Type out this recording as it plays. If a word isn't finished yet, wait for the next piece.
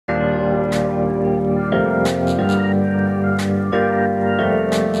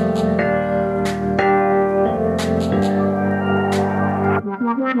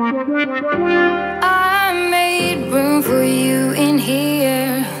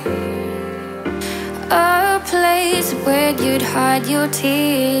you'd hide your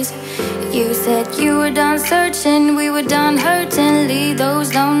tears. You said you were done searching, we were done hurting. Leave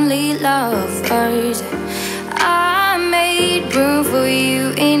those lonely lovers. I made room for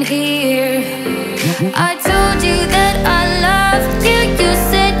you in here. I told you that I loved you. You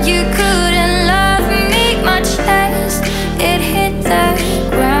said you couldn't love me much less. It hit the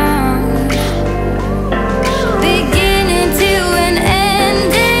ground, beginning to an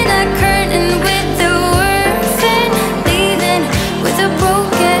ending, a curtain with the words and leaving with a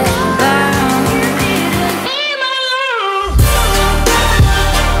broken bound. You didn't need my love.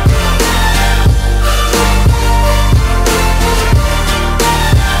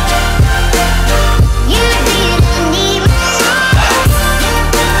 You didn't need my love.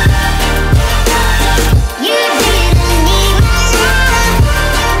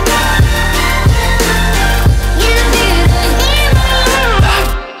 You didn't need my love.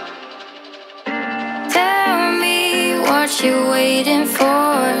 Tell me what you're waiting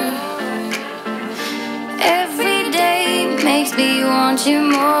for. Every day makes me want you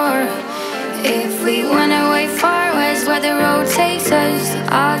more. If we went away far west where the road takes us,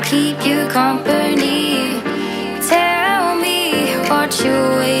 I'll keep you company. Tell me what you're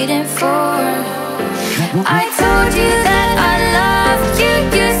waiting for. I told you that I loved you.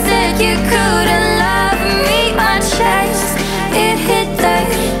 You said you couldn't